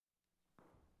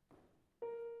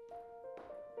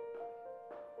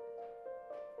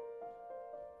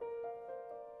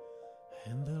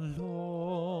And the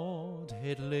Lord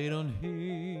had laid on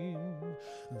him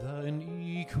the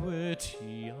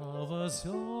iniquity of us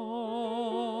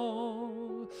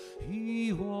all.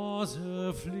 He was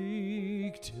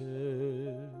afflicted,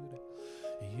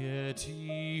 yet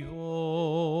he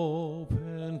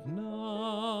opened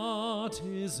not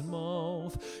his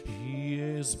mouth. He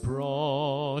is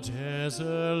brought as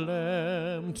a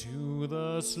lamb to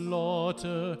the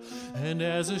slaughter, and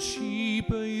as a sheep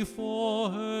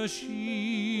before her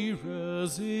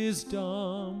shearers is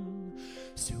dumb,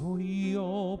 so he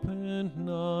opened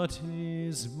not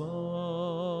his mouth.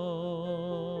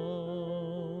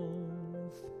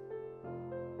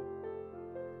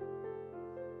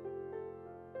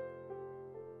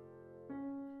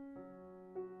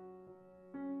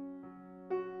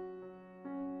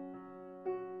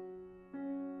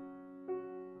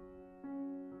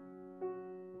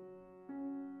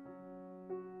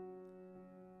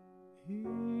 In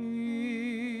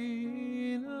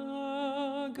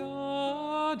a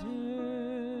garden,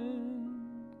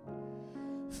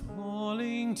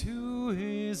 falling to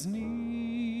his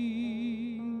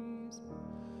knees,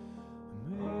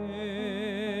 making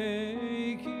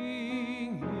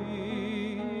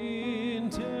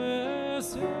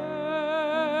intercession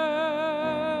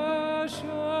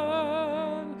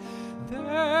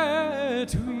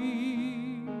that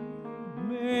we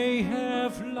may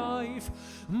have life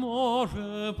more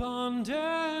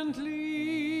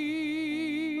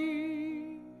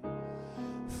abundantly,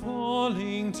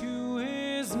 falling to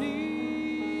his knees,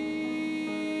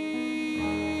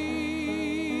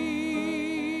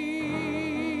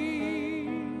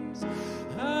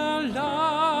 alive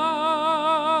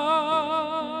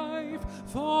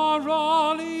for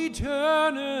all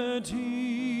eternity,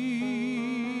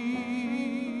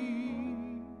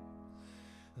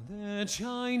 that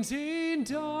shines in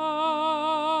darkness,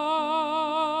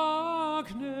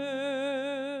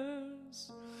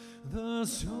 the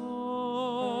song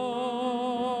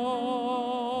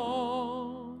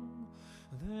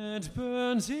that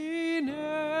burns in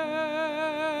every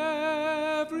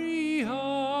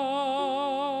heart.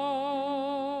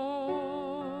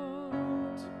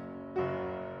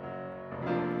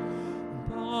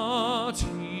 But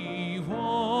he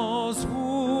was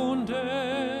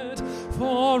wounded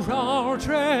for our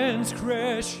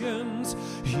transgressions,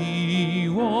 he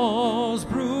was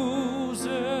bruised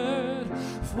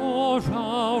for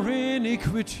our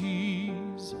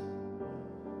iniquities.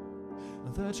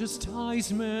 The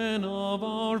chastisement of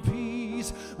our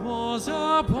peace was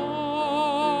upon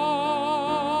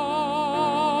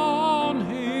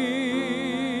him,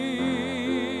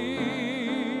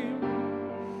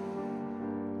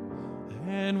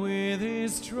 and with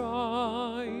his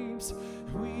stripes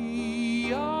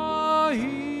we are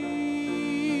healed.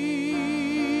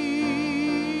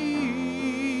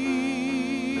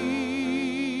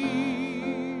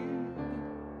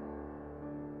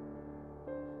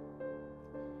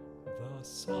 The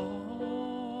song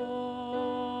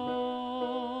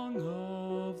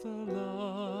of the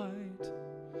light,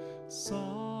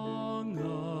 song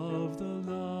of the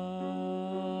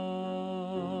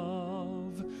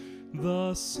love,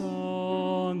 the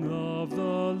song of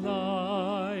the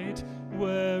light,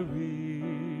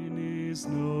 wherein is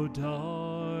no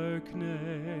darkness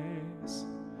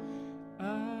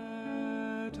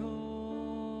at all.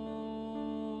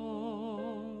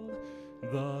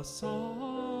 The song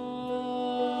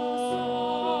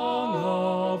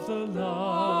of the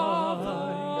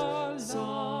light,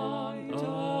 song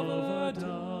of a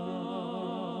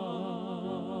dove,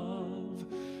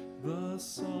 the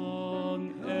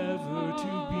song ever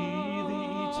to be the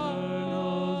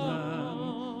eternal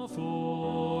Lamb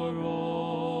for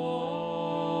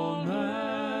all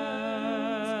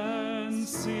men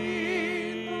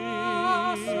sing.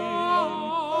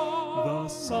 The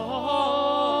song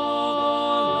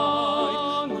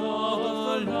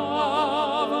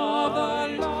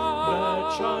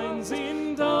shines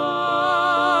in darkness,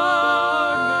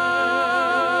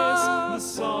 the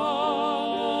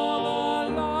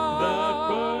song that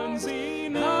burns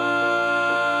in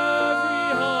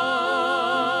every heart,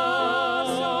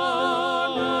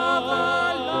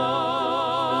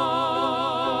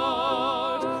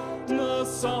 the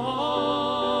song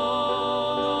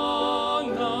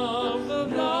of the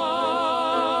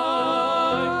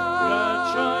light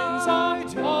that shines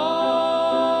out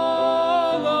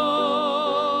all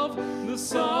of the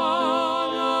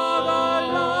song of the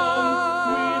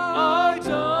Lamb without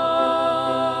darkness.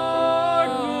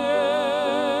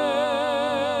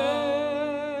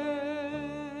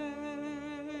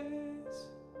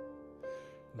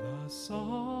 The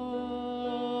song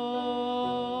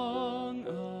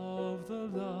of the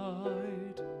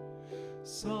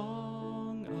Psalm